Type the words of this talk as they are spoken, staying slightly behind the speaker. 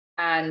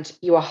and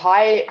you are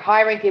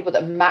hiring people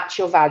that match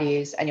your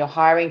values and you're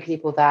hiring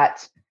people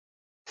that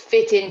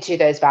fit into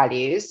those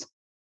values,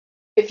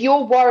 if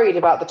you're worried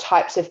about the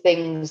types of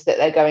things that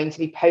they're going to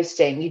be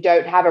posting, you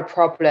don't have a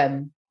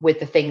problem with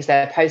the things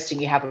they're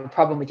posting. You have a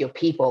problem with your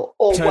people.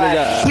 Or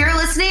worse. You're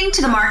listening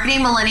to the Marketing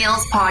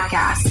Millennials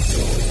podcast.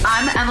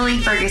 I'm Emily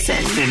Ferguson.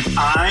 And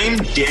I'm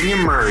Daniel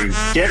Murray.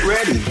 Get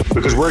ready,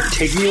 because we're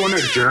taking you on a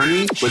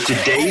journey with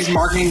today's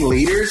marketing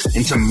leaders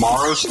and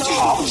tomorrow's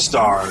top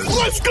stars.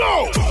 Let's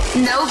go!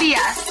 No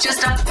BS,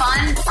 just a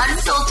fun,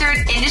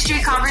 unfiltered industry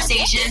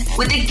conversation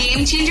with the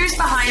game changers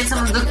behind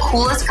some of the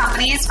coolest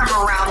companies from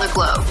around the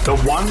globe. The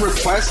one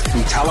request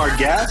we tell our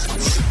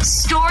guests: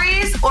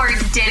 stories or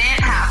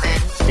didn't happen.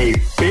 A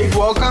big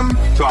welcome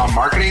to our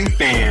marketing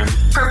fam.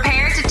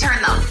 Prepare to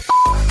turn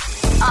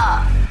the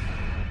up.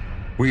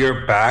 We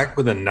are back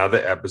with another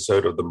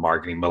episode of the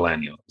Marketing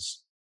Millennials.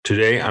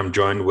 Today, I'm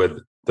joined with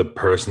the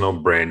personal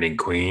branding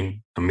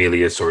queen,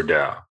 Amelia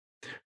Sordell,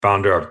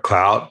 founder of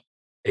Clout,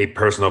 a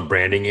personal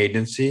branding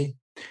agency,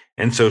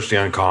 and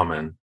Socially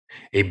Uncommon,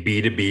 a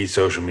B2B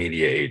social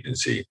media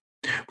agency.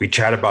 We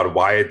chat about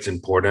why it's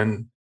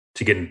important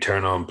to get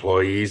internal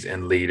employees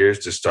and leaders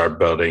to start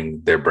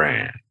building their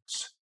brands.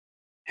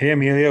 Hey,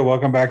 Amelia,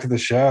 welcome back to the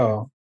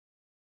show.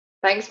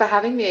 Thanks for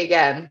having me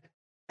again.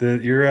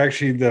 You're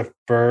actually the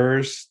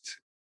first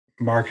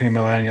Marketing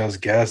Millennials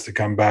guest to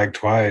come back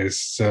twice,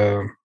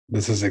 so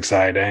this is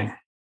exciting.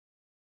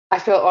 I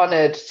feel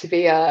honored to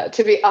be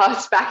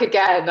asked back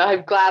again.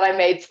 I'm glad I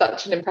made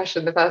such an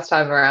impression the first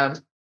time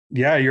around.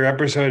 Yeah, your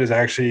episode is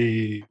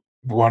actually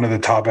one of the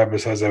top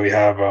episodes that we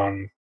have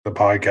on the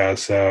podcast,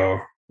 so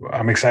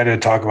I'm excited to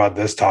talk about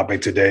this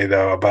topic today,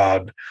 though,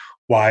 about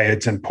why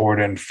it's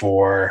important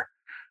for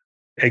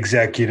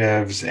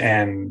executives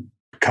and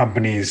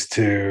companies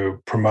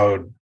to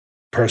promote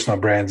personal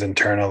brands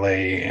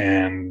internally,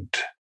 and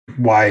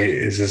why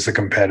is this a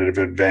competitive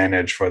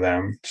advantage for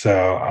them.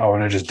 So I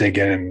want to just dig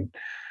in and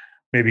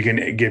maybe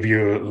can give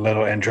you a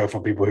little intro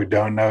for people who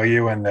don't know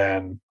you, and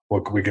then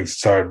we can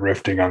start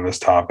riffing on this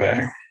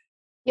topic.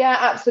 Yeah,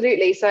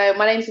 absolutely. So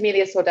my name is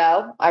Amelia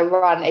Sordell. I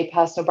run a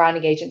personal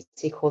branding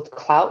agency called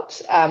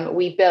Clout.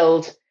 We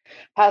build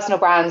personal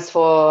brands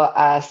for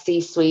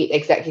C-suite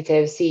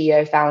executives,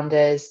 CEO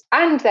founders,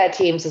 and their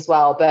teams as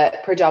well,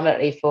 but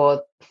predominantly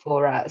for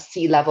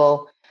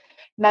C-level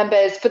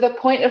members, for the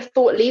point of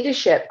thought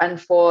leadership and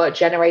for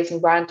generating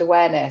brand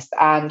awareness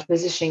and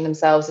positioning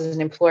themselves as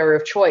an employer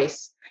of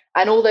choice,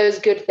 and all those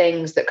good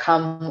things that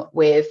come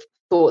with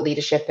thought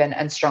leadership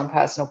and strong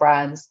personal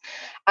brands.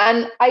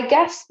 And I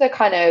guess the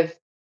kind of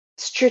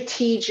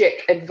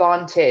strategic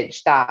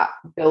advantage that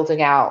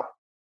building out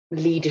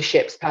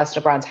leadership's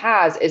personal brands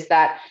has is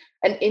that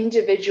an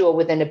individual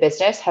within a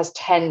business has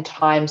 10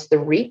 times the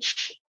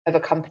reach of a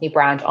company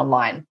brand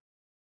online.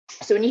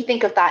 So when you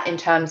think of that in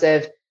terms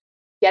of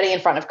getting in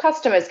front of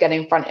customers,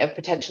 getting in front of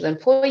potential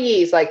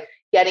employees, like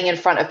getting in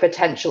front of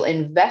potential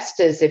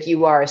investors, if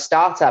you are a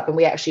startup, and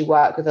we actually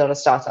work with a lot of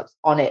startups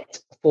on it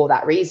for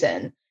that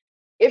reason.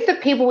 If the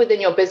people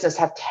within your business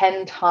have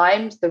 10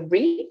 times the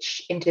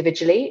reach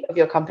individually of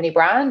your company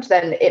brand,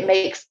 then it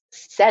makes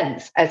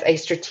sense as a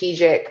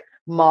strategic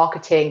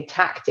marketing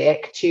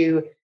tactic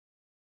to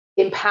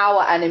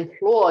empower and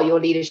implore your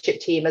leadership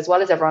team as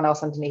well as everyone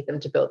else underneath them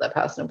to build their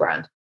personal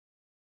brand.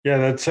 Yeah,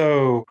 that's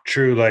so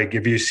true. Like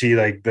if you see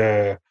like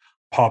the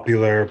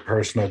popular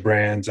personal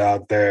brands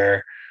out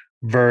there,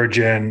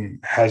 Virgin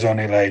has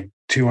only like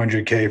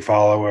 200K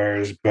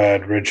followers,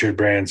 but Richard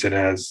Branson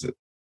has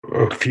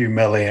a few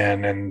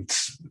million, and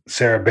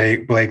Sarah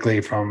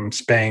Blakely from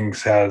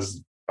Spanx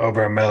has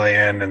over 1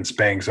 million, and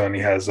Spanx only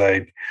has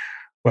like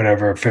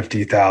whatever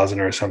 50,000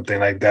 or something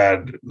like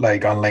that.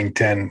 Like on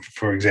LinkedIn,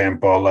 for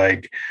example,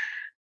 like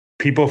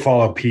people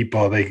follow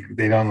people. They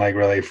don't like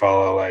really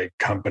follow like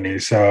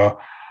companies. So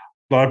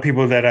a lot of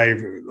people that I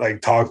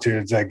like talk to,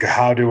 it's like,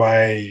 how do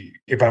I,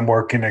 if I'm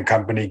working in a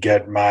company,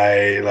 get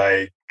my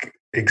like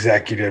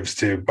executives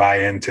to buy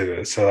into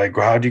this? So like,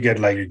 how do you get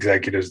like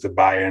executives to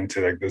buy into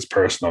like this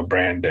personal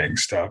branding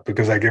stuff?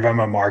 Because like if I'm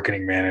a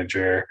marketing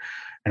manager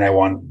and I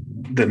want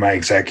my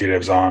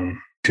executives on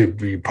to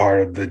be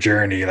part of the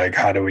journey, like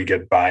how do we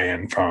get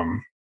buy-in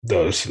from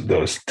those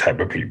type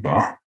of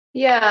people?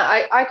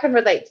 Yeah, I can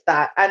relate to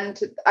that. And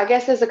I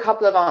guess there's a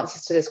couple of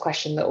answers to this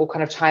question that all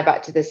kind of tie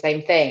back to the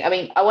same thing. I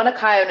mean, I want to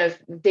kind of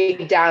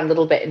dig down a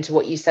little bit into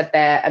what you said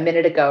there a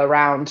minute ago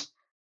around,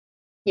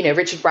 you know,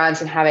 Richard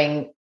Branson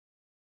having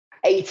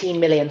 18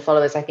 million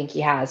followers, I think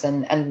he has,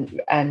 and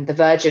the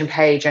Virgin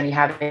page only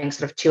having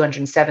sort of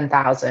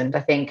 207,000. I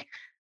think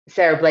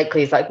Sarah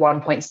Blakely is like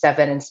 1.7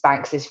 and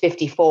Spanx is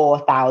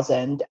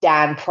 54,000.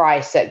 Dan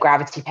Price at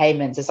Gravity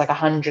Payments is like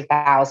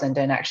 100,000,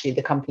 and actually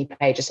the company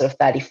page is sort of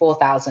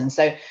 34,000.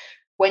 So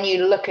when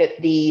you look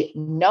at the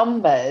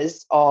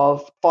numbers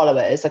of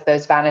followers, like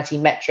those vanity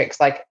metrics,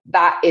 like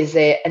that is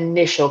an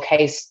initial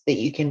case that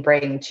you can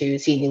bring to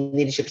senior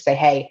leadership to say,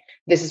 hey,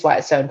 this is why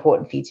it's so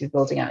important for you to be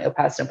building out your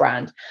personal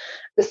brand.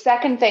 The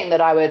second thing that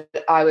I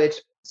would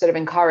sort of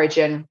encourage,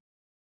 and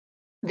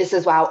this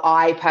is how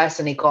I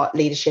personally got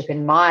leadership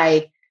in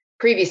my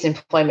previous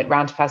employment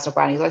round to personal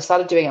branding is I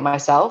started doing it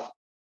myself.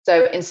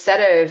 So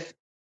instead of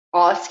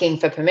asking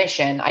for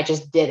permission, I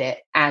just did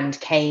it and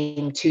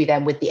came to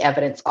them with the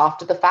evidence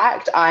after the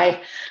fact.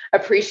 I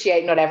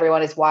appreciate not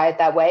everyone is wired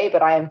that way,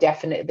 but I am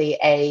definitely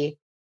a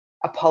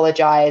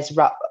apologize,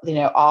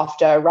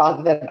 after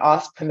rather than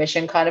ask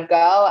permission kind of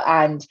girl.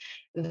 And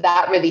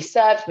that really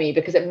served me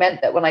because it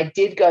meant that when I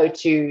did go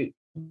to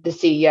the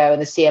CEO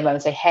and the CMO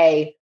and say,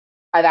 hey,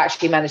 I've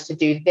actually managed to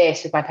do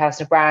this with my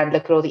personal brand.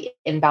 Look at all the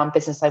inbound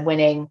business I'm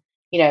winning.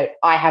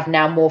 I have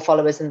now more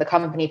followers than the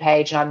company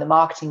page and I'm the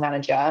marketing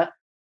manager.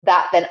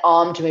 That then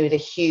armed me with a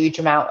huge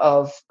amount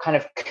of kind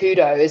of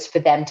kudos for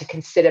them to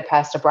consider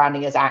personal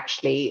branding as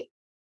actually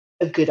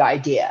a good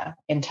idea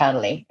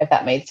internally, if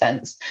that made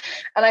sense.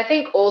 And I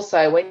think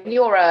also if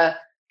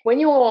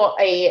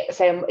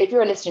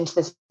you're listening to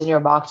this and you're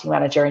a marketing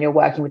manager and you're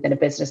working within a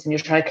business and you're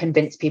trying to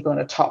convince people on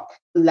a top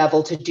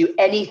level to do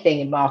anything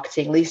in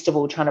marketing, least of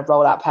all trying to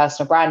roll out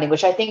personal branding,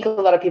 which I think a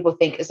lot of people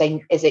think is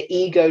an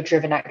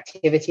ego-driven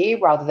activity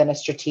rather than a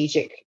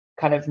strategic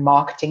kind of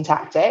marketing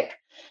tactic.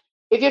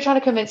 If you're trying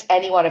to convince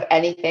anyone of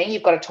anything,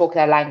 you've got to talk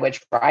their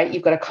language, right?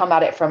 You've got to come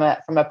at it from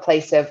a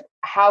place of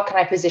how can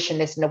I position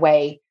this in a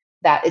way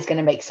that is going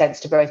to make sense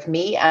to both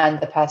me and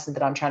the person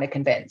that I'm trying to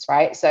convince,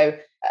 right? So,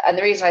 and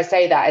the reason I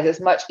say that is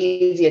it's much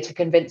easier to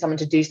convince someone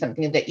to do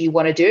something that you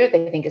want to do if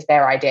they think it's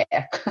their idea.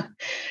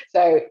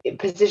 So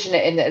position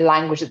it in a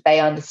language that they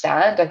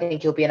understand. I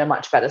think you'll be in a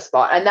much better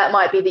spot. And that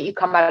might be that you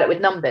come at it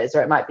with numbers,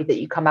 or it might be that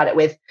you come at it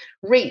with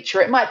reach,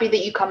 or it might be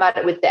that you come at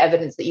it with the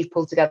evidence that you've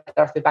pulled together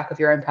off the back of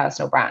your own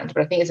personal brand.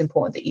 But I think it's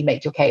important that you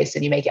make your case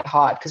and you make it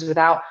hard, because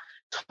without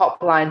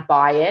top line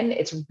buy-in,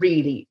 it's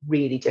really,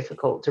 really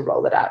difficult to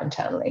roll it out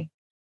internally.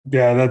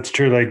 Yeah, that's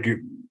true. Like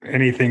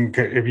anything,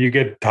 if you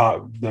get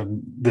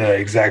the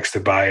execs to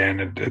buy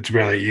in, it's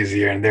really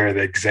easier, and they're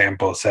the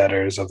example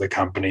setters of the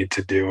company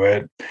to do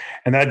it.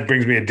 And that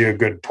brings me to a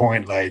good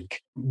point.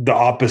 Like the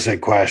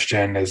opposite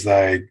question is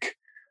like,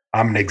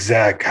 I'm an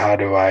exec. How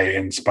do I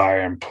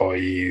inspire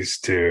employees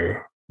to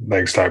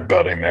like start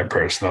building their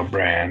personal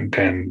brand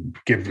and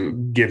give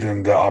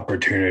them the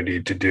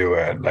opportunity to do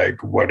it?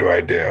 Like, what do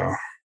I do?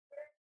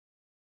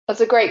 That's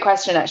a great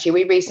question, actually.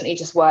 We recently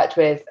just worked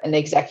with an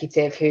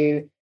executive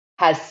who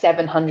has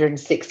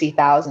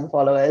 760,000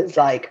 followers,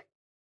 like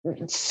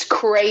it's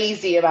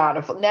crazy amount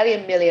of nearly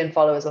 1 million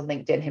followers on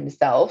LinkedIn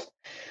himself.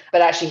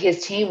 But actually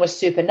his team was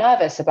super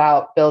nervous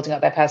about building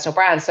up their personal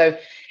brand. So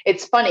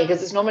it's funny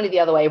because it's normally the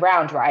other way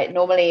around, right?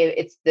 Normally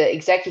it's the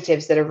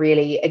executives that are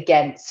really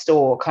against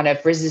or kind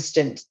of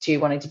resistant to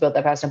wanting to build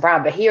their personal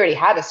brand. But he already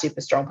had a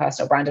super strong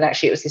personal brand. And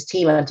actually it was his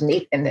team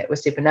underneath him that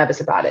was super nervous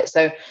about it.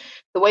 So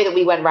the way that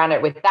we went around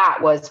it with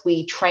that was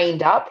we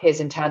trained up his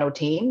internal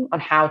team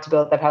on how to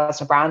build their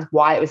personal brand,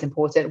 why it was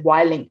important,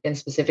 why LinkedIn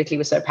specifically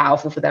was so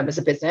powerful for them as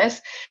a business.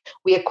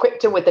 We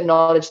equipped him with the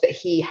knowledge that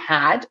he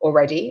had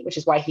already, which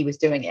is why he was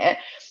doing it.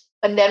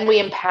 And then we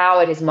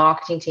empowered his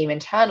marketing team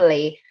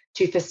internally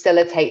to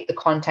facilitate the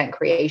content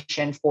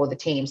creation for the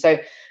team. So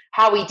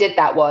how we did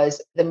that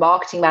was the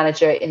marketing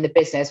manager in the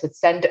business would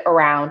send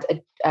around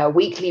a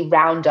weekly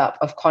roundup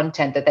of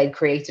content that they'd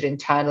created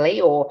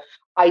internally, or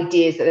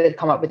ideas that they'd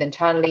come up with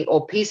internally,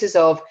 or pieces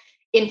of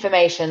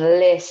information,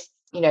 lists,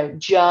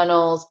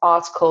 journals,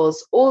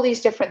 articles, all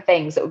these different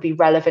things that would be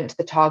relevant to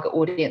the target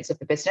audience of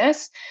the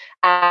business.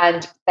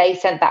 And they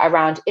sent that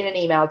around in an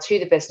email to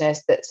the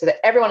business so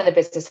that everyone in the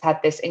business had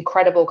this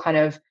incredible kind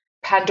of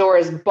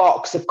Pandora's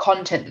box of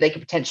content that they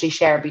could potentially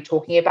share and be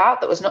talking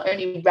about that was not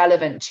only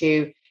relevant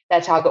to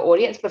their target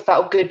audience, but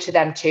felt good to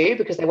them too,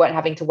 because they weren't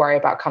having to worry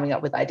about coming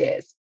up with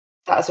ideas.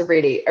 That's a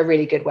really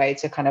good way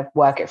to kind of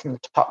work it from the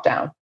top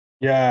down.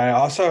 Yeah, I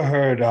also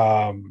heard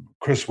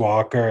Chris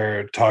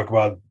Walker talk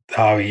about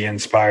how he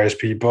inspires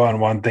people.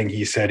 And one thing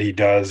he said he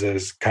does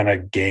is kind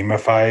of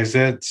gamifies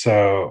it.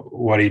 So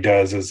what he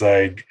does is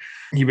like,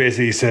 he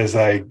basically says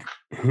like,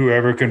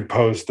 whoever can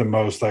post the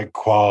most like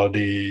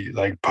quality,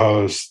 like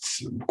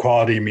posts,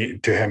 quality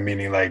to him,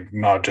 meaning like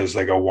not just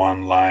like a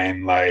one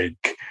line,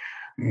 like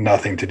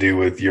nothing to do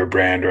with your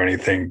brand or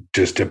anything,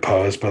 just to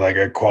post, but like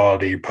a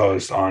quality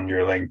post on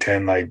your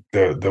LinkedIn, like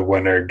the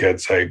winner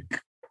gets like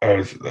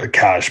a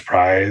cash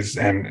prize.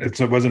 And it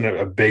wasn't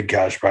a big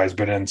cash prize,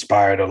 but it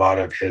inspired a lot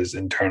of his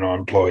internal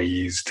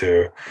employees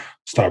to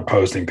start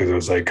posting because it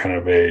was like kind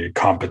of a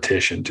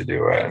competition to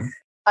do it.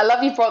 I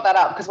love you brought that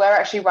up because we're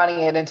actually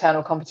running an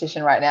internal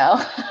competition right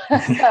now.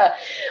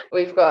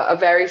 We've got a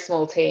very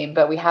small team,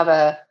 but we have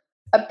a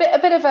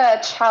bit of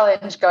a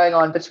challenge going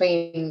on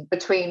between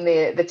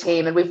the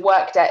team, and we've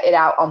worked it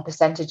out on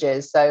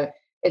percentages. So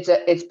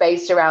it's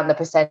based around the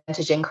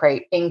percentage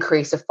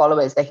increase of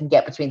followers they can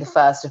get between the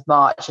 1st of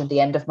March and the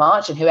end of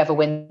March. And whoever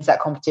wins that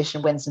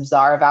competition wins some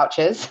Zara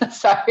vouchers.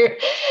 So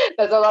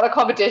there's a lot of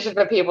competition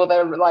for people that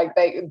are like,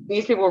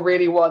 these people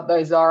really want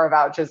those Zara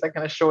vouchers. I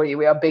can assure you,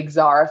 we are big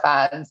Zara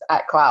fans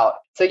at Clout.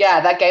 So yeah,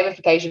 that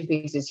gamification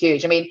piece is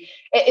huge. I mean,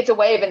 it's a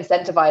way of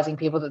incentivizing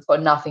people that's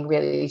got nothing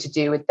really to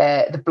do with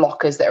the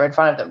blockers that are in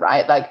front of them,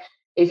 right? Like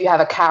if you have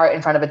a carrot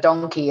in front of a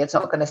donkey, it's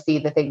not going to see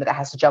the thing that it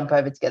has to jump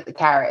over to get the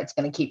carrot. It's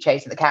going to keep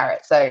chasing the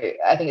carrot. So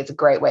I think it's a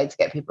great way to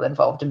get people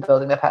involved in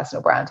building their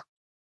personal brand.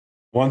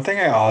 One thing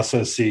I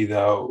also see,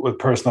 though, with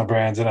personal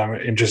brands, and I'm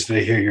interested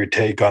to hear your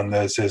take on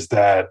this, is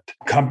that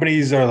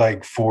companies are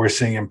like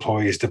forcing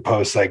employees to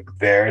post like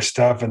their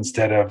stuff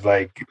instead of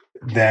like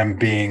them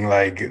being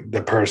like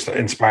the person,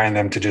 inspiring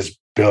them to just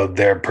build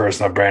their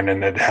personal brand.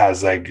 And it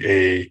has like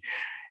a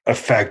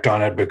effect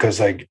on it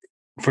because, like,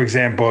 for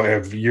example,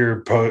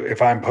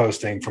 if I'm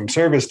posting from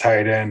Service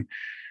Titan,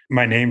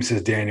 my name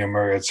says Daniel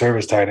Murray at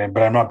Service Titan,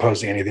 but I'm not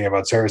posting anything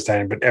about Service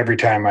Titan. But every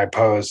time I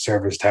post,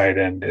 Service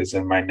Titan is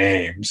in my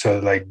name. So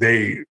like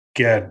they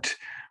get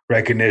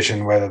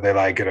recognition whether they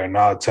like it or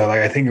not. So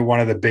like I think one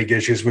of the big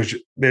issues, which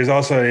there's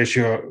also an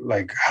issue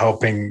like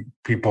helping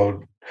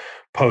people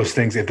post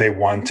things if they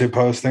want to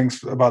post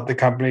things about the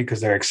company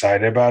because they're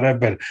excited about it.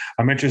 But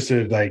I'm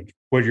interested like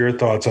what your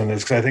thoughts on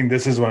this, because I think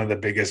this is one of the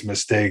biggest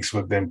mistakes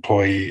with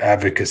employee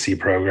advocacy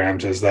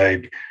programs is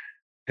like,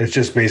 it's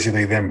just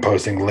basically them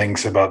posting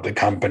links about the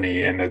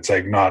company and it's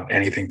like not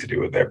anything to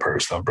do with their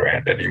personal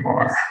brand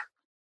anymore.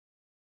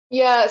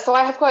 Yeah, so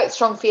I have quite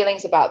strong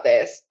feelings about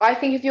this. I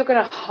think if you're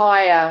going to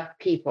hire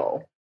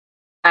people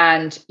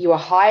and you are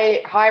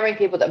hiring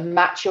people that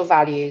match your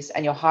values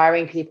and you're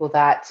hiring people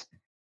that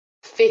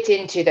fit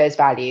into those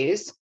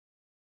values,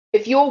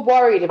 if you're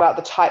worried about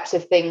the types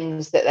of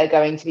things that they're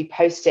going to be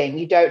posting,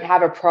 you don't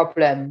have a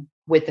problem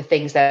with the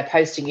things they're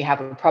posting. You have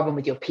a problem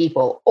with your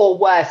people, or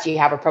worse, you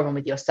have a problem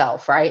with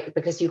yourself, right?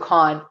 Because you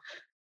can't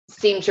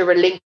seem to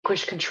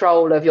relinquish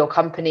control of your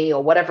company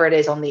or whatever it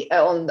is on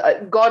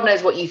God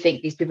knows what you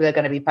think these people are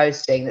going to be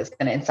posting that's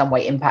going to in some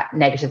way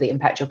negatively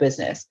impact your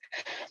business.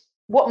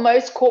 What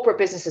most corporate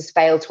businesses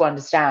fail to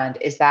understand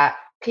is that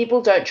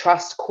people don't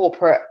trust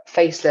corporate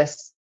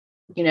faceless,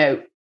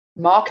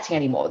 marketing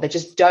anymore. They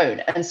just don't.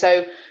 And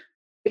so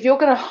if you're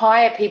going to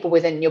hire people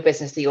within your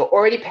business that you're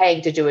already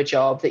paying to do a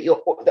job,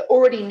 that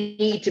already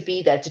need to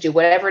be there to do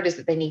whatever it is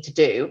that they need to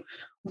do,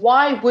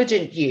 why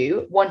wouldn't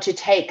you want to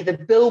take the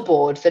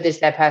billboard that is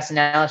their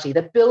personality,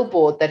 the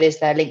billboard that is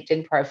their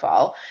LinkedIn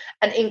profile,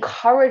 and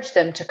encourage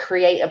them to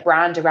create a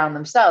brand around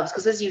themselves?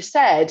 Because as you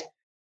said,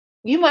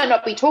 you might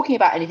not be talking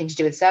about anything to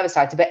do with Service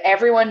Titan, but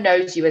everyone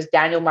knows you as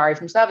Daniel Murray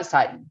from Service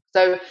Titan.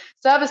 So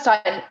Service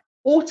Titan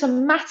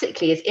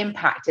automatically is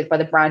impacted by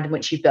the brand in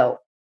which you built.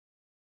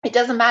 It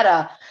doesn't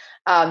matter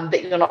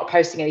that you're not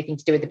posting anything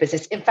to do with the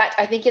business. In fact,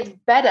 I think it's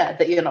better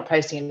that you're not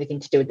posting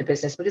anything to do with the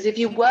business, because if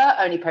you were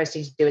only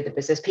posting to do with the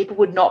business, people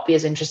would not be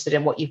as interested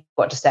in what you've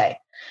got to say.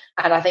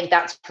 And I think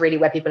that's really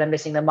where people are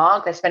missing the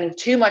mark. They're spending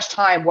too much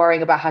time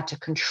worrying about how to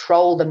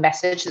control the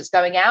message that's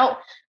going out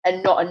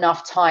and not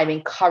enough time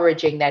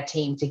encouraging their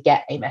team to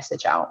get a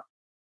message out.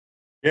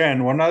 Yeah.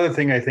 And one other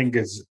thing I think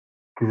is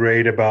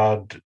great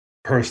about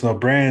personal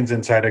brands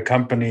inside of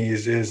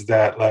companies is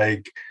that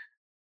like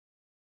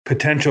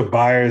potential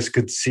buyers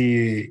could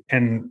see,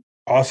 and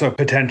also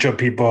potential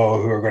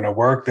people who are going to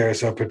work there.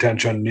 So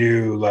potential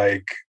new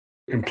like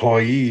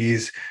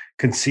employees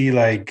can see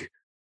like,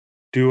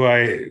 do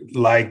I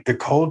like the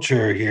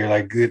culture here?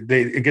 Like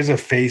it gives a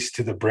face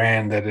to the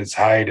brand that it's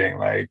hiding,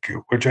 like,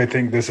 which I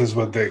think this is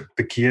what the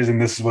key is. And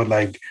this is what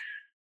like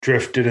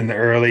drifted in the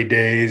early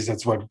days.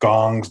 That's what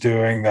Gong's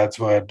doing. That's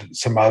what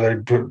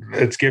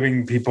it's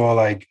giving people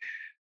like,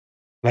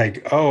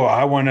 oh,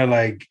 I want to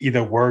like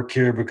either work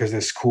here because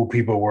there's cool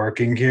people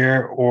working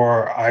here,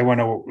 or I want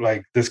to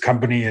like, this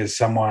company is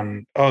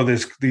someone,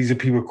 these are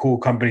people, cool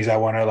companies. I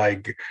want to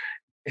like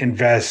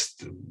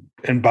invest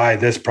and buy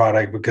this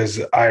product because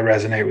I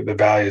resonate with the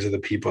values of the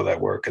people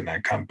that work in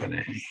that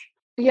company.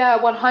 Yeah,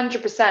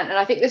 100%. And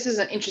I think this is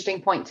an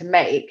interesting point to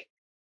make.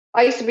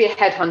 I used to be a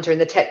headhunter in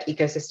the tech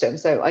ecosystem.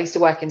 So I used to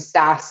work in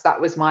SaaS.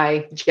 That was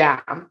my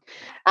jam.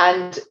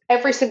 And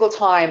every single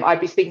time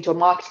I'd be speaking to a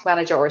marketing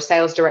manager or a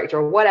sales director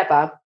or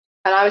whatever,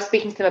 and I was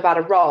speaking to them about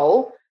a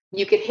role,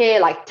 you could hear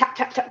like tap,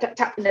 tap, tap, tap,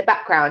 tap in the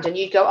background. And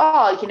you'd go,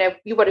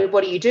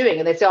 what are you doing?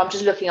 And they'd say, I'm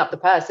just looking up the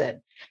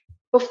person.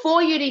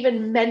 Before you'd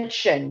even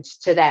mentioned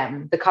to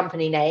them the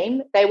company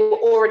name, they were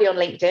already on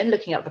LinkedIn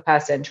looking up the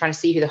person, trying to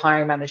see who the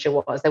hiring manager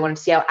was. They wanted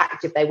to see how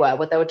active they were,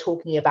 what they were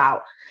talking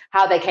about,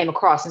 how they came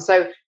across. And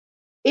so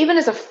even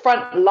as a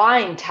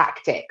frontline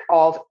tactic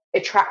of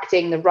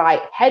attracting the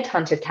right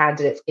headhunted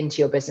candidates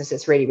into your business,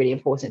 it's really, really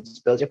important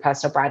to build your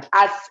personal brand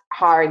as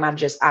hiring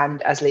managers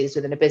and as leaders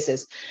within a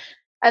business.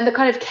 And the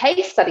kind of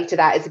case study to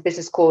that is a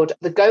business called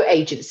the Go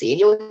Agency. And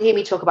you'll hear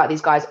me talk about these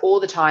guys all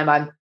the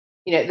time.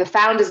 The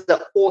founders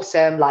are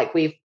awesome. Like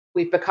we've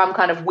become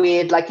kind of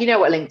weird. Like, you know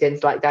what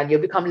LinkedIn's like, Dan, you'll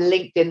become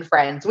LinkedIn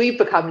friends. We've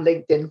become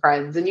LinkedIn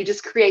friends. And you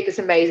just create this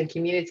amazing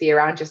community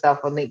around yourself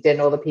on LinkedIn,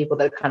 all the people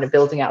that are kind of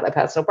building out their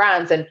personal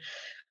brands. And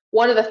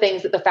one of the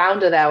things that the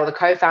founder there, or the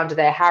co-founder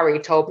there, Harry,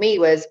 told me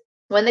was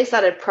when they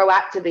started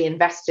proactively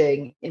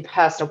investing in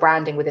personal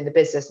branding within the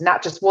business, and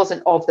that just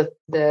wasn't of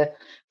the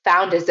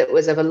founders, it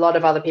was of a lot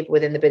of other people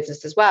within the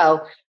business as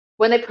well.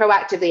 When they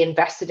proactively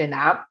invested in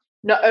that,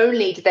 not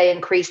only did they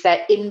increase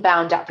their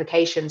inbound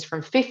applications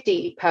from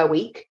 50 per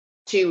week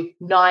to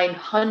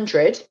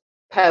 900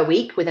 per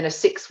week within a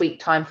 6-week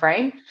time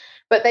frame.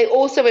 But they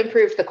also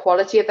improved the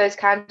quality of those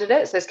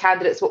candidates. Those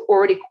candidates were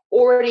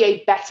already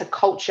a better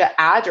culture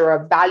add or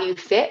a value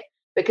fit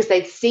because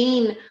they'd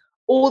seen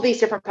all these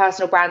different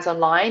personal brands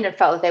online and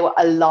felt that they were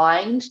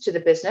aligned to the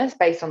business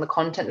based on the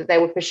content that they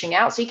were pushing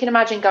out. So you can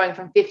imagine going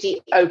from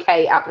 50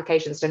 okay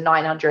applications to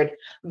 900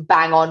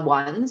 bang on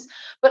ones.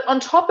 But on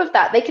top of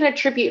that, they can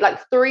attribute like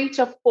 £3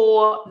 to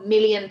 £4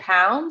 million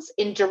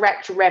in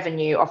direct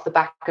revenue off the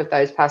back of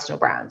those personal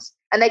brands.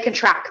 And they can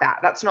track that.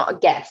 That's not a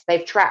guess.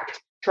 They've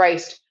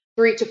traced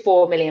 £3 to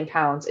 £4 million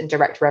in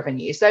direct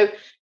revenue. So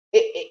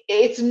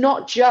it's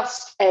not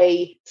just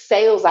a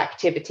sales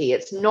activity.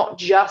 It's not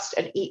just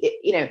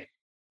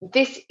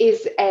this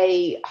is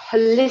a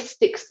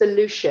holistic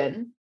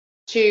solution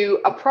to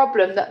a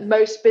problem that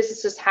most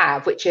businesses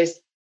have, which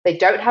is they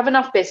don't have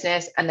enough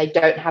business and they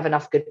don't have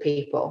enough good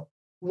people.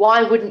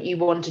 Why wouldn't you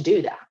want to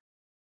do that?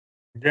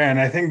 Yeah, and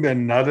I think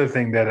another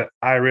thing that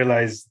I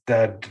realized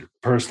that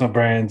personal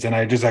brands, and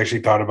I just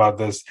actually thought about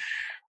this,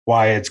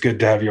 why it's good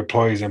to have your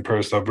employees in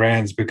personal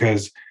brands,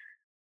 because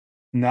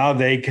now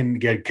they can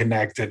get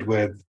connected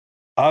with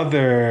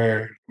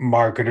other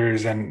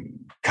marketers and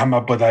come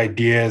up with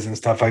ideas and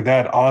stuff like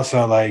that.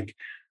 Also, like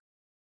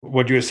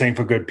what you were saying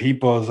for good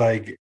people is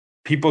like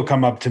people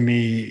come up to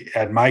me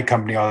at my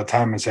company all the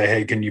time and say,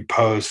 hey, can you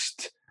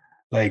post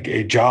like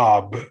a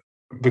job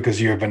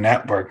because you have a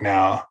network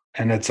now?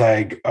 And it's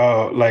like,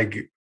 oh,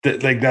 like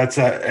that's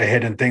a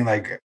hidden thing.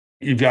 Like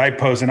if I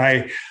post, and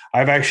I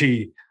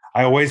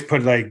always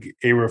put like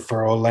a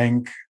referral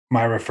link,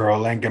 my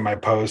referral link in my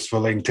post for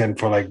LinkedIn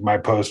for like my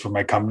post for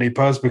my company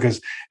post, because,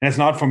 and it's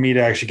not for me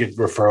to actually get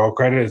referral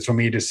credit. It's for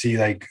me to see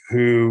like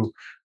who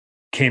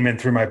came in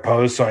through my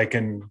post so I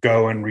can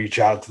go and reach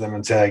out to them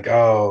and say like,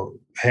 oh,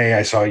 hey,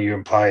 I saw you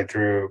implied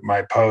through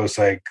my post.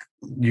 Like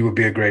you would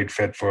be a great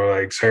fit for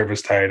like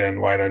Service Titan.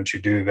 Why don't you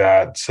do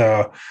that?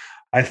 So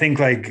I think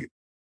like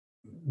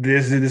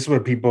this is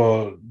what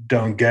people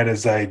don't get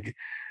is like,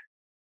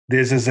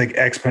 this is like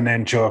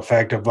exponential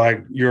effect of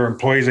like your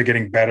employees are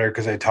getting better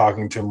because they're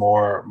talking to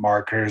more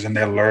marketers and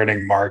they're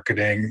learning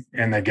marketing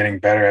and they're getting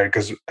better at it.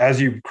 Because as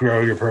you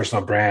grow your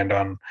personal brand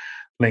on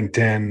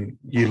LinkedIn,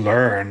 you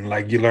learn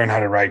how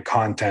to write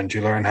content,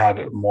 you learn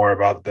more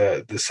about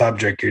the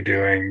subject you're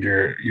doing,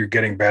 you're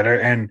getting better,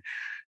 and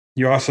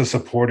you're also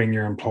supporting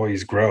your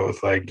employees'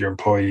 growth. Like your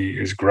employee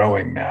is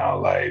growing now,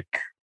 like,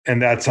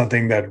 and that's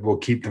something that will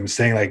keep them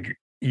staying. Like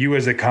you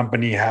as a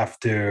company have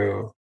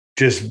to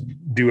just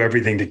do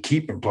everything to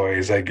keep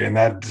employees, like, and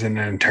that's an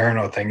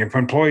internal thing. If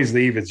employees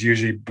leave, it's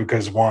usually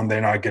because one,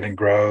 they're not getting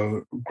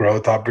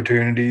growth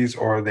opportunities,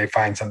 or they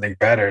find something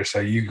better. So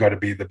you got to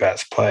be the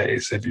best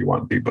place if you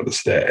want people to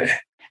stay.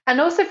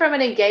 And also from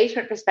an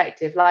engagement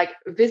perspective, like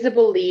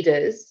visible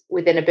leaders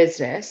within a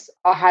business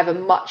have a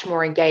much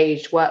more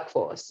engaged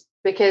workforce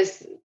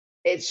because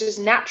it's just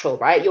natural,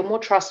 right? You're more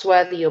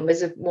trustworthy,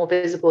 you're more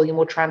visible, you're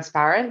more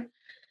transparent.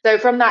 So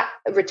from that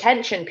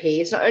retention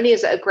piece, not only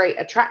is it a great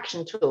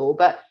attraction tool,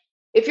 but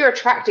if you're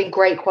attracting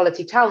great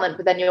quality talent,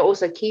 but then you're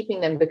also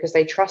keeping them because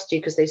they trust you,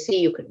 because they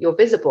see you're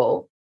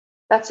visible,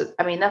 that's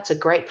a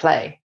great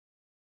play.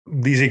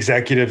 These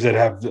executives that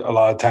have a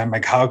lot of time,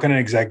 like how can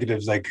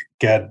executives like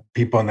get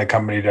people in the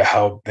company to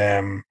help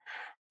them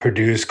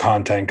produce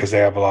content because they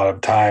have a lot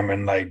of time,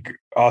 and like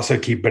also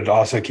keep it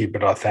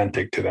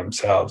authentic to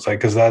themselves, like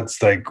because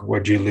that's like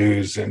what you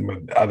lose, and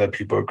with other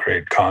people who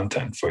create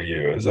content for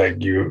you is like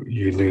you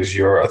lose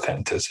your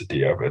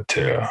authenticity of it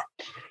too.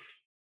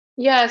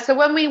 Yeah, so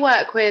when we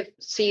work with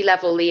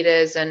C-level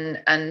leaders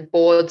and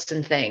boards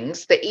and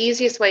things, the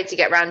easiest way to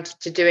get around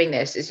to doing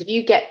this is if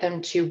you get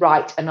them to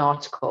write an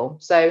article.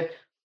 So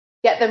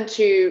get them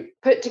to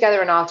put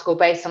together an article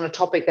based on a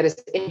topic that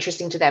is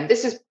interesting to them.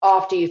 This is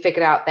after you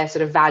figured out their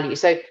sort of value.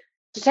 So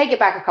to take it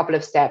back a couple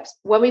of steps,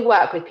 when we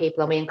work with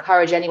people, and we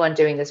encourage anyone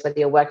doing this, whether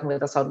you're working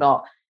with us or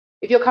not,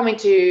 if you're coming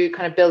to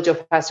kind of build your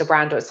personal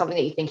brand or it's something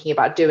that you're thinking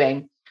about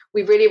doing,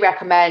 we really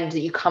recommend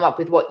that you come up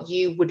with what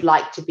you would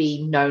like to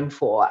be known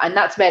for. And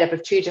that's made up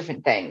of two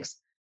different things.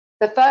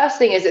 The first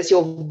thing is it's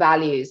your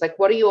values. Like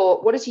what do you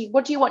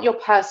want your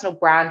personal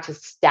brand to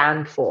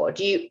stand for?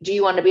 Do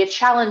you want to be a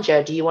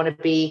challenger? Do you want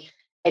to be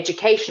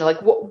educational?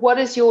 Like what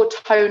is your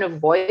tone of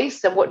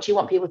voice, and what do you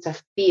want people to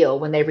feel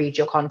when they read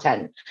your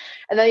content?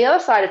 And then the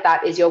other side of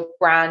that is your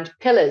brand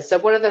pillars. So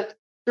what are the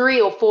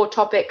 3 or 4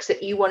 topics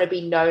that you want to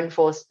be known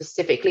for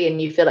specifically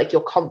and you feel like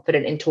you're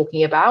confident in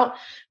talking about?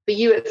 For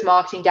you, it's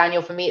marketing,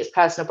 Daniel. For me, it's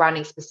personal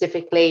branding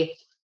specifically,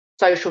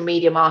 social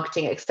media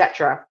marketing,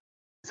 etc.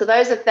 So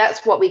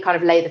that's what we kind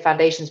of lay the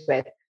foundations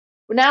with.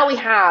 Now we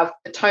have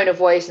the tone of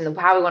voice and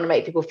how we want to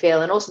make people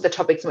feel, and also the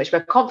topics in which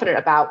we're confident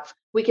about.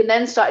 We can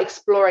then start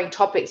exploring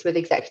topics with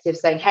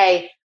executives saying,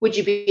 hey, would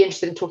you be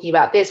interested in talking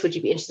about this? Would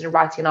you be interested in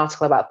writing an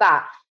article about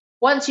that?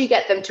 Once you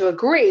get them to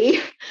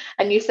agree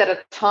and you set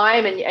a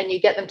time and you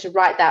get them to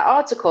write that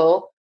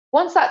article,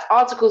 once that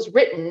article's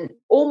written,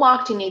 all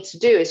marketing needs to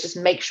do is just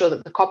make sure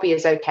that the copy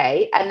is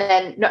okay. And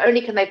then not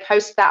only can they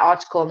post that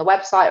article on the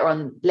website or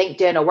on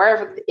LinkedIn or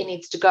wherever it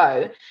needs to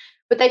go,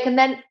 but they can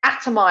then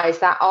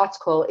atomize that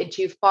article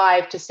into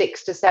 5 to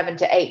 6 to 7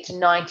 to 8 to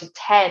 9 to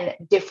 10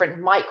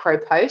 different micro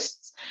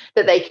posts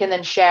that they can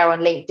then share on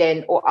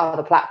LinkedIn or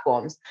other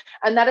platforms.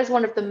 And that is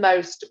one of the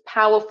most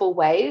powerful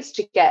ways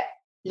to get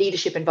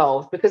leadership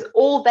involved, because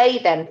all they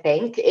then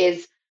think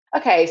is,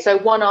 okay, so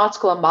one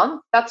article a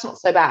month, that's not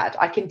so bad.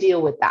 I can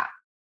deal with that.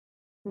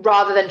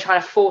 Rather than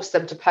trying to force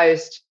them to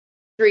post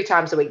 3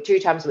 times a week, 2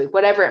 times a week,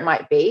 whatever it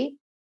might be.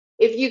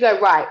 If you go,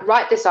 right,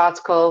 write this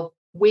article,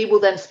 we will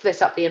then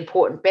split up the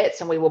important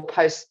bits and we will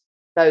post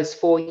those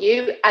for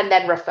you and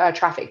then refer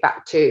traffic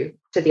back to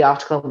the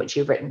article in which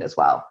you've written as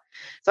well.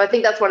 So I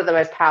think that's one of the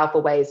most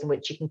powerful ways in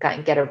which you can kind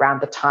of get around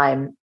the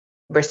time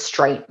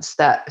restraints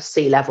that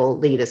C-level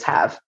leaders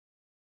have.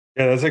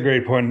 Yeah, that's a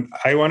great point.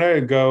 I want to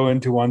go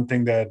into one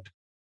thing that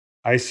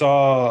I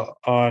saw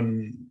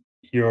on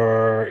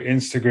your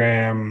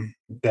Instagram,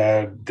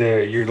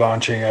 that you're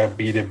launching a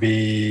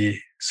B2B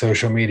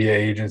social media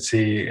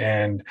agency.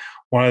 And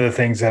one of the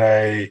things that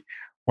I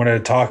wanted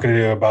to talk to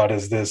you about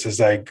is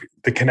like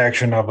the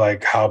connection of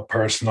like how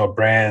personal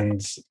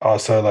brands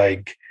also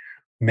like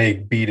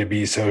make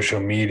B2B social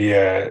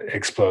media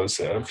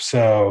explosive.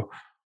 So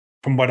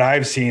from what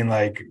I've seen,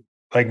 like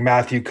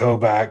Matthew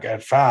Kovac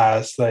at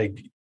Fast,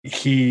 like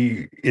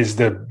he is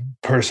the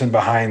person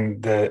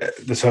behind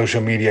the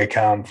social media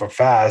account for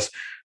Fast,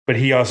 but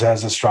he also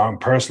has a strong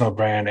personal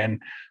brand.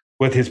 And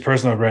with his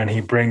personal brand,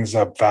 he brings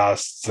up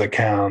Fast's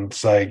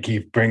accounts. Like he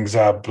brings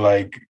up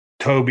like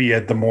Toby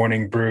at the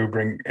Morning Brew,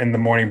 and the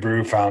Morning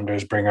Brew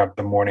founders bring up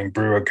the Morning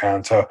Brew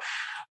account. So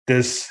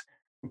this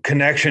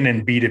connection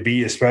in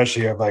B2B,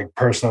 especially of like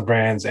personal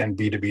brands and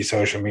B2B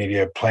social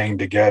media playing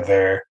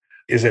together,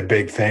 is a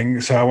big thing.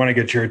 So I want to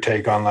get your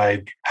take on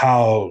like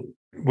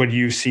what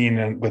you've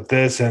seen with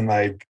this, and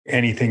like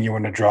anything you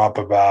want to drop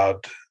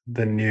about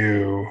the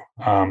new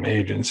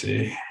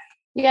agency.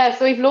 Yeah,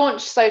 so we've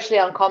launched Socially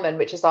Uncommon,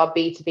 which is our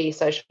B2B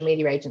social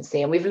media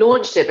agency. And we've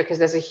launched it because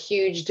there's a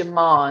huge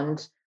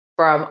demand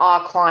from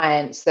our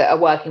clients that are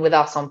working with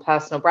us on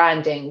personal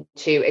branding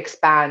to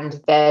expand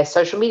their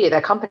social media,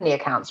 their company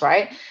accounts,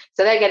 right?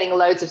 So they're getting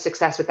loads of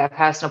success with their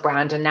personal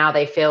brand. And now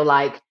they feel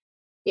like,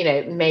 you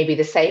know, maybe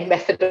the same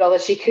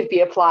methodology could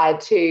be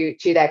applied to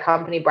their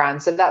company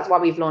brand. So that's why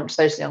we've launched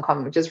Socially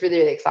Uncommon, which is really,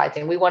 really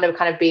exciting. We want to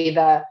kind of be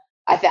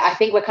I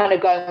think we're kind of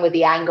going with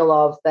the angle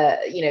of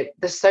the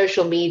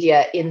social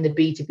media in the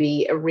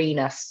B2B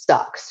arena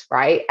sucks,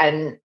 right?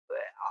 And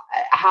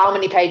how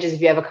many pages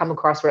have you ever come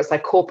across where it's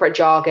like corporate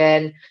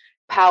jargon,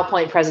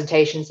 PowerPoint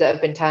presentations that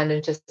have been turned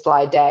into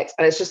slide decks?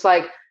 And it's just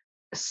like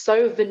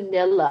so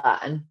vanilla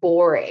and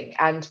boring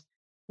and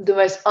the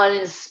most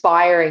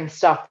uninspiring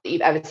stuff that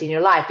you've ever seen in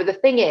your life. But the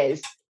thing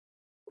is,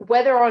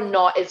 whether or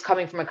not it's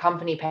coming from a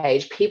company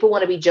page, people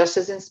want to be just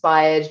as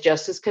inspired,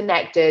 just as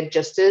connected,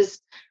 just as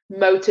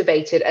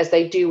motivated as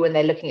they do when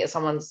they're looking at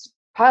someone's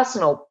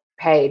personal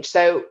page.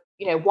 So,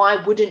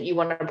 why wouldn't you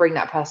want to bring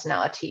that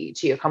personality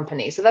to your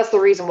company? So that's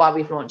the reason why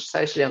we've launched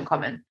Socially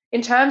Uncommon.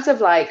 In terms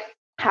of like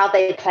how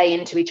they play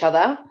into each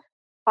other,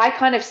 I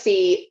kind of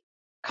see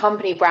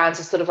company brands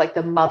as sort of like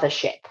the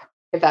mothership,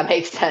 if that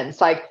makes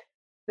sense. Like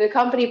the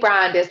company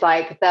brand is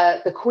like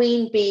the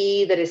queen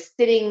bee that is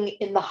sitting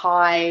in the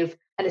hive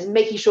and is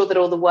making sure that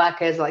all the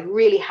workers are like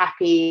really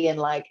happy and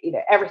like,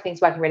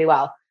 everything's working really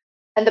well.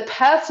 And the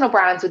personal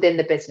brands within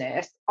the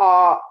business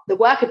are the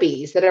worker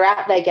bees that are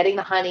out there getting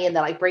the honey and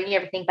they're like bringing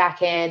everything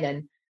back in.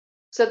 And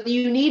so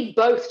you need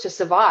both to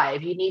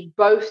survive. You need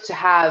both to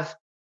have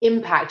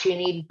impact. You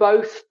need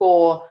both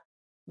for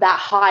that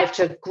hive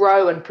to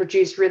grow and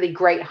produce really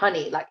great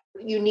honey. Like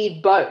you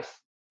need both.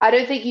 I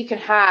don't think you can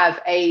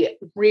have a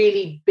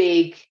really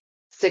big,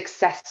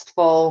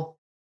 successful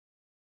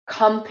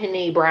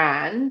company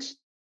brand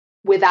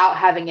without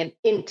having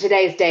in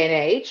today's day and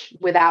age,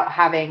 without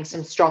having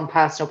some strong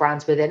personal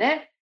brands within it.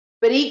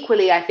 But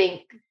equally, I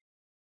think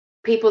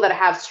people that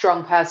have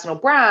strong personal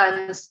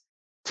brands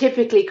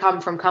typically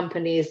come from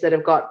companies that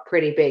have got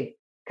pretty big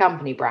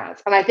company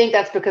brands. And I think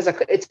that's because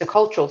it's a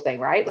cultural thing,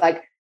 right?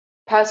 Like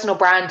personal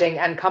branding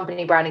and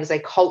company branding is a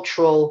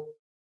cultural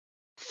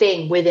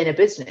thing within a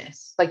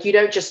business. Like you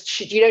don't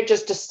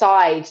just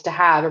decide to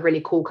have a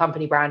really cool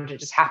company brand. It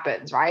just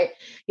happens, right?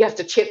 You have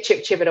to chip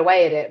it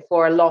away at it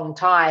for a long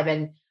time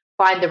and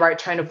find the right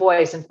tone of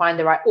voice and find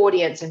the right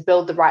audience and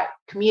build the right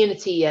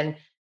community. And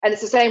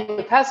it's the same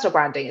with personal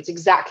branding. It's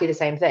exactly the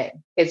same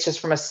thing. It's just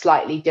from a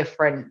slightly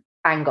different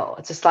angle.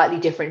 It's a slightly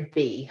different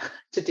bee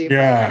to do.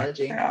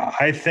 Yeah,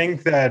 I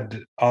think that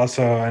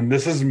also, and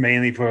this is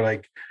mainly for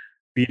like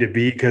B2B,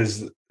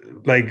 because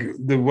like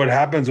what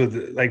happens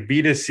with like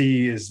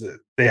B2C is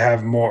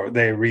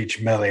they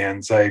reach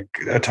millions. Like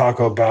a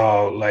Taco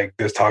Bell, like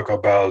there's Taco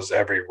Bells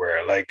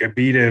everywhere. Like a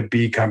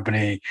B2B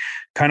company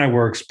kind of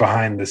works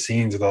behind the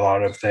scenes with a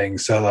lot of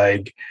things. So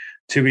like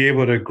to be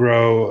able to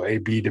grow a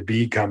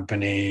B2B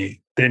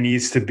company, there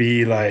needs to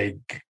be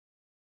like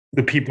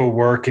the people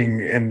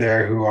working in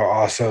there who are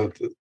also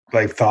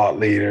like thought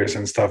leaders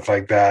and stuff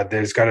like that.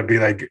 There's got to be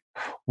like,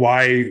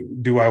 why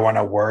do I want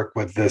to work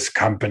with this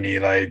company?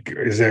 Like,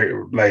 is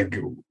there like,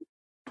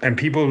 and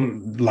people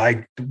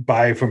like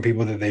buy from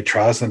people that they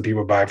trust, and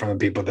people buy from the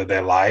people that they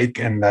like.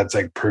 And that's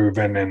like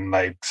proven in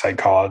like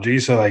psychology.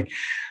 So like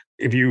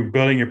if you're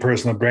building your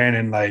personal brand,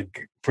 and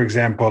like, for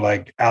example,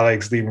 like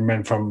Alex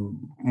Lieberman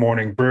from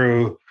Morning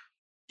Brew,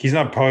 he's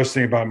not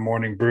posting about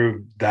Morning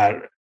Brew that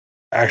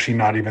actually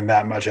not even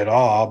that much at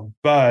all.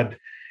 But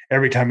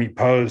every time he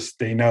posts,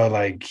 they know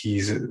like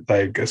he's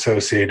like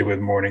associated with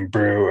Morning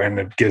Brew, and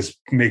it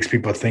makes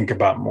people think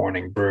about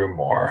Morning Brew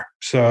more.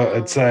 So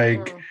it's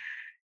like,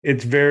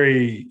 it's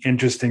very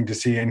interesting to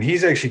see. And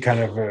he's actually kind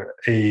of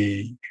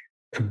a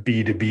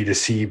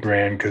B2B2C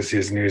brand, because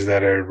his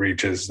newsletter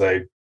reaches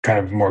like kind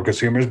of more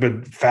consumers.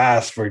 But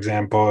Fast, for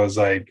example, is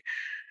like,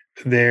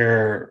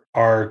 there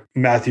are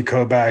Matthew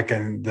Kovac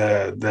and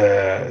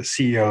the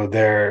CEO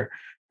there,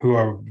 who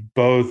are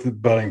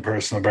both building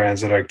personal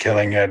brands that are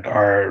killing it,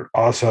 are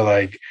also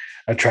like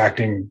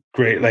attracting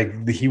great,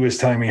 like he was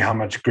telling me how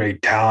much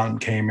great talent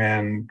came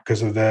in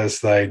because of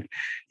this. Like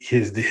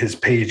his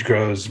page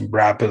grows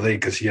rapidly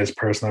because he has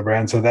personal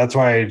brands. So that's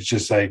why it's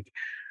just like,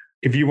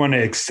 if you want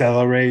to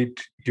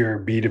accelerate your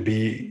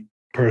B2B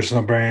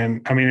personal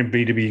brand, I mean, a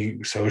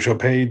B2B social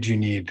page, you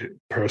need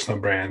personal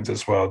brands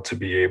as well to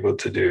be able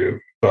to do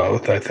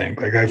both. I think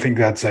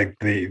that's like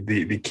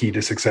the key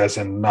to success,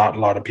 and not a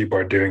lot of people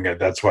are doing it.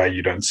 That's why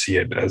you don't see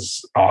it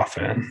as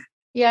often.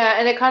 Yeah,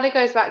 and it kind of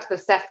goes back to the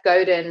Seth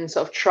Godin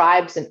sort of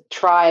tribes,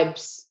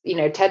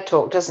 TED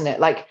Talk, doesn't it?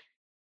 Like,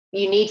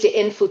 you need to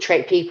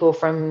infiltrate people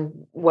from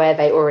where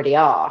they already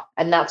are.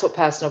 And that's what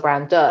personal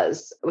brand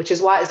does, which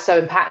is why it's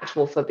so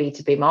impactful for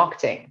B2B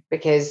marketing,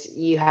 because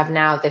you have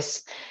now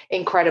this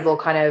incredible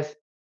kind of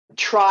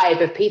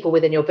tribe of people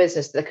within your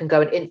business that can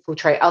go and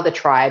infiltrate other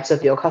tribes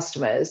of your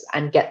customers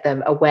and get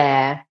them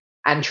aware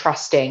and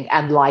trusting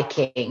and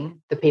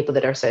liking the people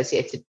that are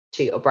associated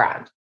to your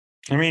brand.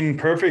 I mean,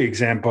 perfect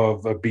example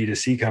of a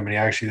B2C company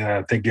actually that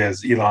I think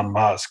is Elon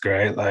Musk,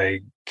 right?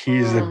 Like,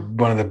 he's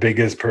one of the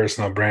biggest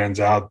personal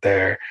brands out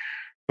there.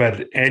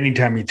 But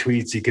anytime he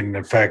tweets, he can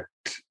affect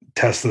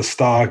Tesla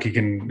stock. He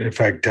can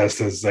affect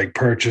Tesla's like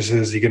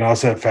purchases. He can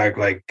also affect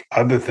like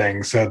other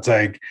things. So it's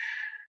like,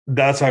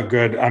 that's how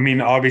good. I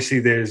mean, obviously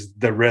there's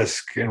the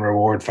risk and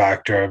reward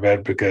factor of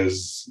it,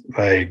 because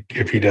like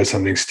if he does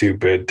something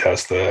stupid,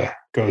 Tesla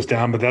goes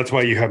down. But that's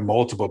why you have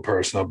multiple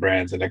personal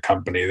brands in a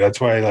company.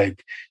 That's why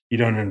like you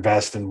don't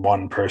invest in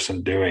one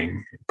person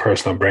doing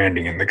personal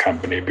branding in the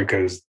company,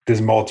 because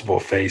there's multiple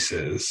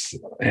faces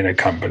in a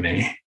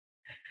company.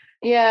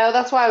 Yeah,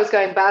 that's why I was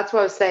going back. That's what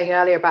I was saying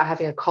earlier about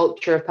having a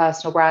culture of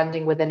personal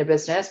branding within a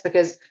business,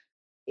 because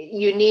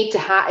you need to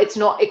have,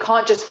 it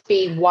can't just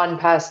be one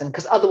person,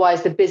 because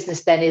otherwise the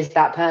business then is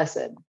that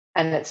person,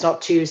 and it's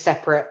not two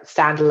separate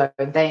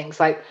standalone things.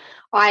 Like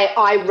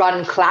I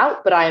run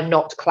Clout, but I am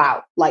not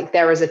Clout. Like,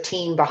 there is a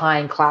team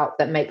behind Clout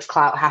that makes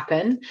Clout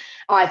happen.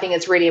 I think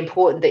it's really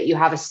important that you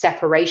have a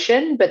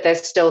separation, but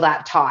there's still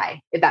that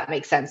tie, if that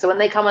makes sense. So when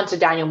they come onto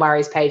Daniel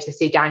Murray's page, they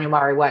see Daniel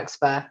Murray works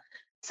for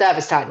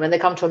ServiceTitan. When they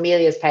come to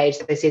Amelia's page,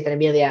 they see that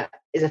Amelia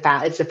is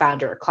the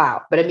founder of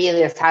Clout, but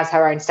Amelia has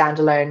her own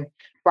standalone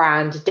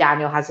brand.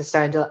 Daniel has his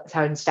own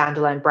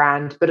standalone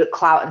brand, but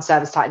Clout and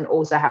ServiceTitan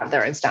also have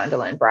their own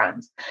standalone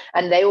brands,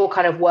 and they all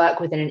kind of work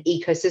within an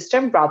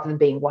ecosystem rather than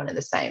being one and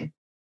the same.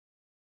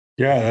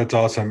 Yeah, that's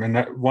awesome.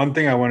 And one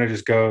thing I want to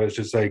just go is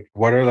just like,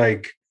 what are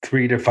like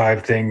 3 to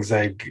 5 things,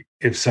 like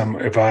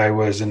if I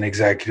was an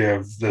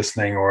executive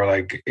listening, or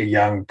like a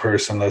young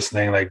person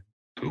listening, like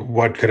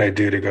what could I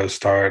do to go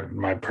start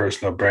my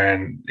personal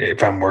brand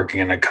if I'm working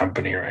in a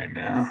company right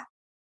now?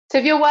 So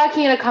if you're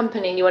working in a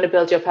company and you want to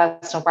build your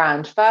personal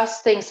brand,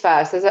 first things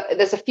first,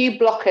 there's a few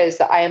blockers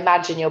that I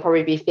imagine you'll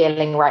probably be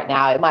feeling right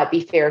now. It might be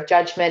fear of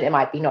judgment. It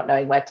might be not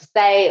knowing where to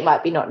say. It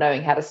might be not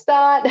knowing how to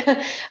start,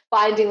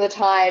 finding the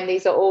time.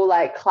 These are all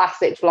like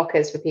classic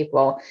blockers for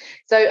people.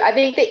 So I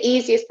think the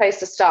easiest place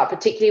to start,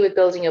 particularly with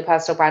building your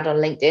personal brand on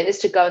LinkedIn, is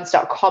to go and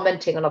start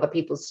commenting on other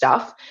people's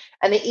stuff.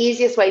 And the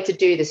easiest way to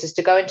do this is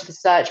to go into the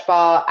search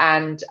bar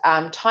and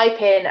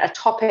type in a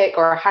topic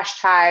or a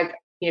hashtag,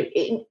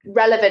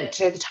 relevant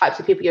to the types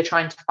of people you're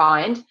trying to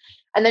find,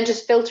 and then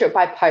just filter it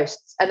by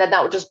posts. And then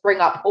that will just bring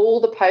up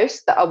all the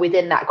posts that are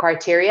within that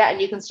criteria,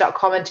 and you can start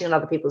commenting on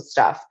other people's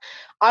stuff.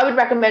 I would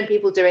recommend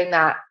people doing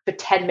that for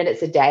 10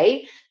 minutes a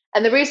day.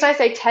 And the reason I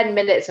say 10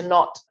 minutes and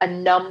not a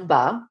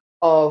number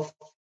of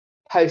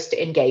posts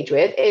to engage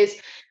with is,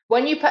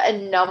 when you put a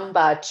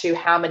number to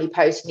how many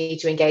posts you need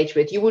to engage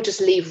with, you will just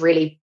leave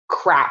really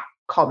crap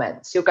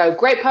comments. You'll go,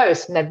 great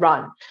post, and then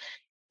run.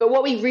 But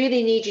what we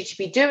really need you to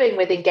be doing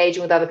with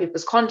engaging with other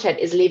people's content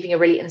is leaving a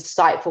really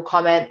insightful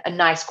comment, a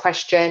nice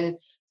question,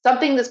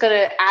 something that's going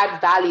to add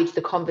value to the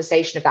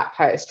conversation of that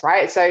post,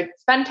 right? So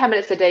spend 10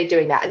 minutes a day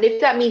doing that. And if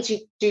that means you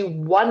do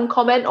one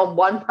comment on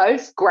one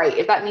post, great.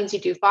 If that means you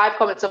do 5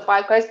 comments on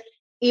 5 posts,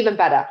 even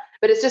better.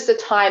 But it's just a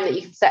time that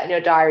you can set in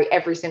your diary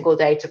every single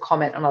day to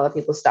comment on other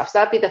people's stuff. So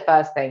that'd be the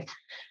first thing.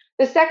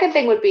 The second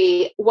thing would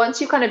be,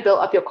 once you kind of built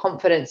up your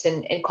confidence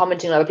in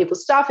commenting on other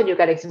people's stuff and you're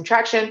getting some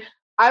traction,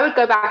 I would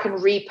go back and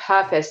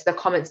repurpose the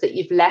comments that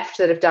you've left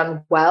that have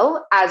done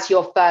well as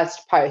your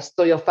first post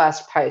or your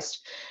first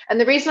post. And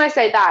the reason I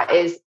say that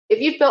is if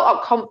you've built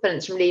up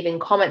confidence from leaving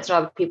comments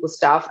on other people's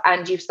stuff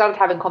and you've started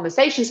having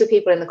conversations with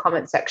people in the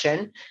comment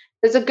section,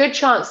 there's a good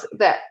chance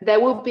that there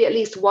will be at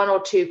least 1 or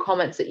 2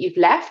 comments that you've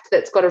left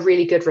that's got a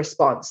really good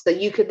response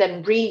that you could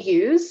then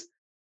reuse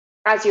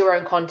as your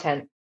own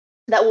content.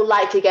 That will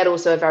likely get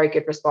also a very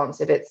good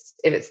response if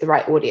it's the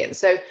right audience.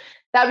 So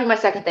that would be my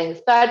second thing.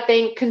 Third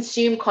thing,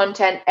 consume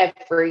content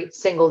every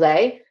single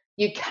day.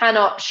 You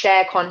cannot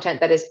share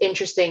content that is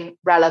interesting,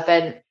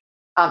 relevant,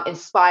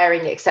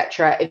 inspiring,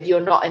 etc. if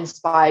you're not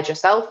inspired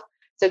yourself.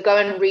 So go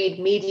and read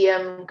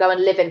Medium, go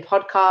and live in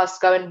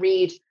podcasts, go and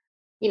read,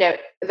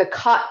 The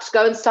Cut,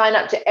 go and sign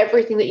up to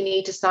everything that you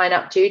need to sign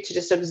up to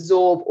just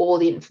absorb all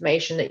the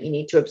information that you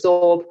need to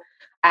absorb.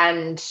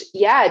 And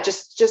yeah,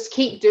 just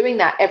keep doing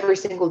that every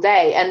single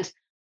day. And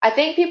I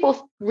think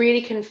people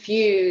really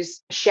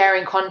confuse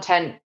sharing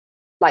content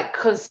like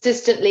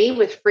consistently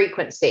with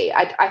frequency.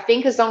 I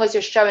think as long as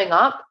you're showing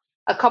up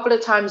a couple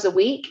of times a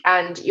week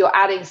and you're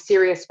adding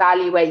serious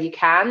value where you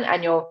can,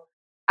 and you're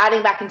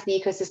adding back into the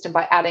ecosystem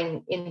by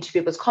adding into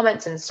people's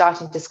comments and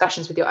starting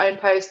discussions with your own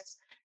posts,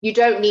 you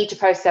don't need to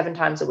post 7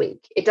 times a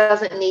week. It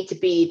doesn't need to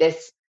be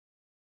this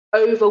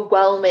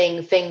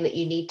overwhelming thing that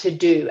you need to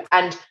do.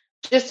 And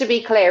just to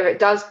be clear, if it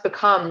does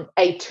become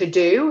a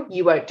to-do,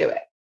 you won't do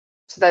it.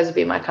 So those would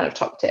be my kind of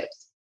top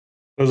tips.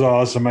 Those are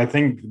awesome. I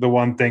think the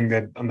one thing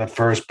that on the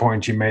first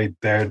point you made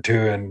there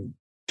too, and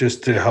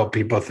just to help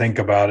people think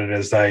about it,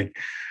 is like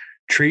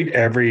treat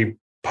every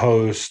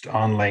post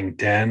on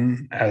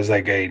LinkedIn as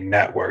like a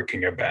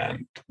networking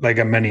event, like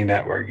a mini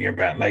networking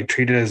event. Like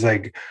treat it as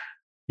like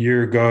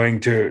you're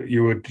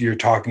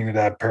talking to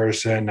that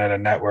person at a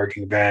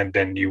networking event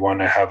and you want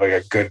to have like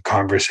a good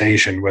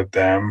conversation with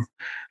them.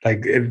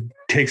 Like it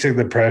takes like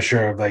the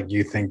pressure of like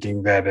you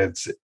thinking that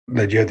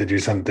you have to do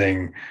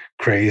something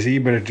crazy,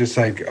 but it's just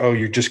like, oh,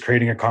 you're just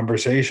creating a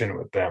conversation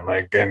with them.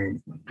 Like,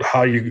 and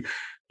how you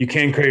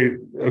can't create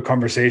a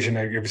conversation.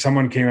 Like if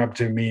someone came up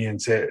to me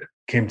and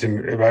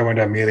if I went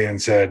to Amelia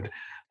and said,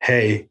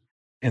 hey,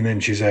 and then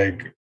she's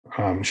like,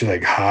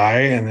 hi.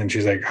 And then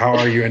she's like, how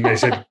are you? And I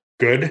said,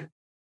 good.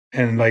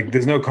 And like,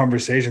 there's no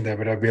conversation there,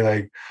 but I'd be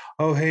like,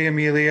 oh, hey,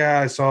 Amelia,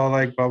 I saw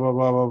like, blah, blah,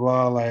 blah, blah,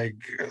 blah.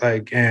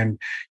 Like, and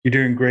you're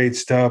doing great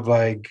stuff.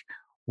 Like,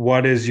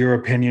 what is your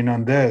opinion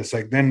on this?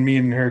 Like, then me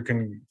and her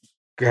can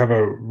have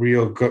a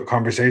real good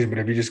conversation. But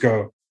if you just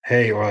go,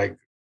 hey, or like,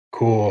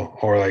 cool,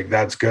 or like,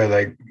 that's good.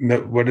 Like,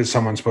 what is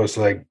someone supposed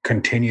to like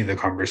continue the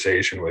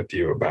conversation with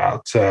you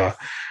about? So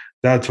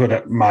that's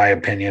what my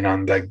opinion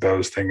on like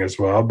those things as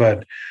well.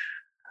 But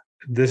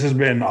this has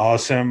been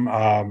awesome.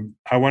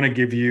 I want to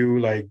give you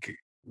like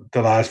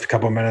the last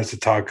couple of minutes to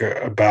talk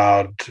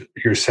about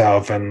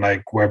yourself and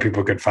like where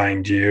people could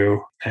find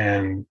you.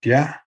 And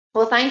yeah.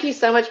 Well, thank you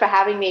so much for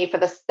having me for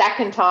the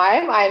second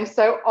time. I am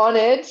so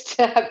honored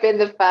to have been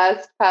the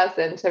first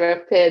person to have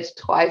appeared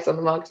twice on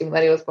the Marketing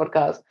Millennials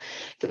podcast.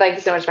 So thank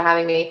you so much for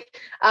having me.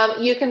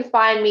 You can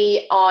find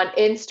me on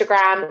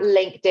Instagram,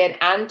 LinkedIn,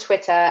 and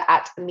Twitter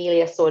at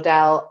Amelia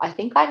Sordell. I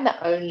think I'm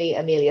the only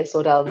Amelia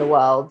Sordell in the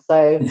world.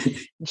 So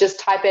just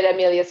type in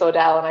Amelia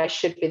Sordell and I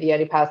should be the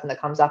only person that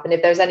comes up. And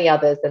if there's any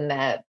others, then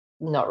they're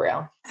not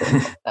real.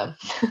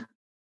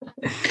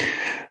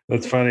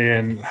 That's funny.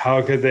 And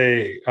how could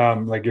they,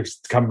 like if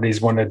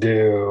companies want to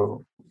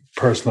do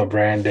personal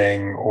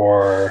branding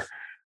or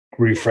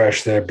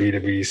refresh their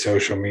B2B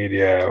social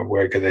media,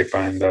 where could they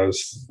find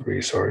those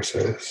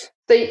resources?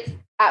 So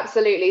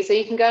absolutely. So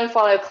you can go and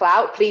follow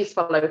Clout. Please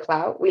follow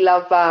Clout. We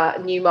love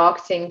new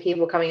marketing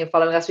people coming and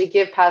following us. We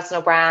give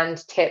personal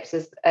brand tips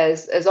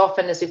as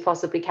often as we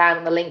possibly can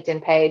on the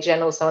LinkedIn page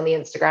and also on the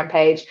Instagram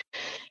page.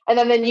 And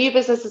then the new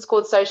business is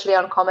called Socially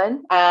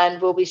Uncommon,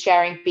 and we'll be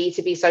sharing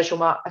B2B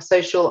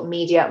social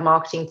media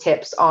marketing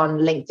tips on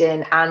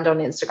LinkedIn and on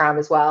Instagram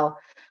as well.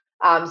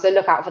 So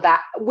look out for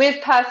that.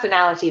 With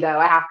personality, though,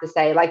 I have to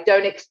say, like,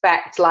 don't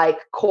expect like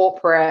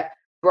corporate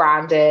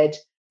branded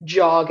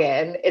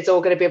jargon. It's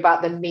all going to be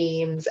about the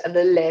memes and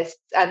the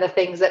lists and the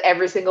things that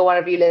every single one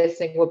of you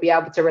listening will be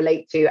able to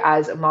relate to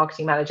as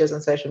marketing managers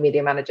and social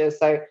media managers.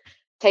 So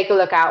take a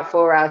look out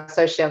for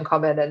Socially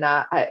Uncommon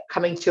and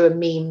coming to a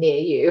meme near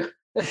you.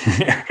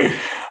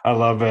 I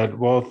love it.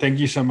 Well, thank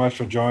you so much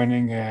for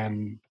joining,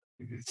 and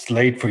it's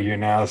late for you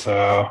now.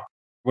 So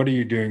what are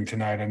you doing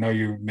tonight? I know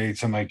you made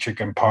some like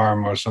chicken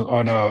parm or some,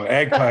 oh no,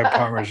 eggplant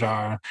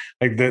parmesan.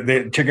 Like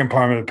the chicken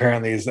parm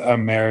apparently is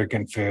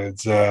American food.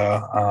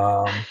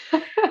 So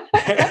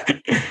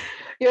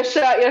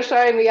You're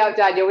showing me up,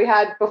 Daniel. We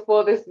had,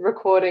 before this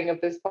recording of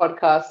this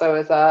podcast, I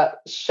was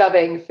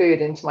shoving food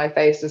into my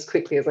face as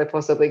quickly as I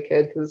possibly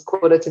could because it's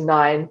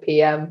 8:45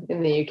 p.m.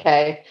 in the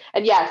UK.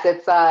 And yes,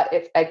 it's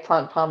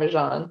eggplant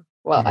parmesan.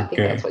 Well, I think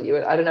that's what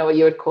I don't know what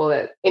you would call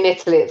it. In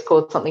Italy, it's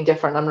called something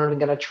different. I'm not even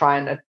going to try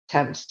and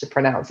attempt to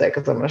pronounce it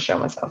because I'm going to show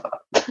myself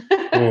up.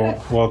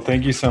 Cool. Well,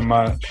 thank you so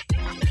much.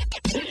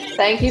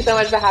 Thank you so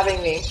much for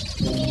having me.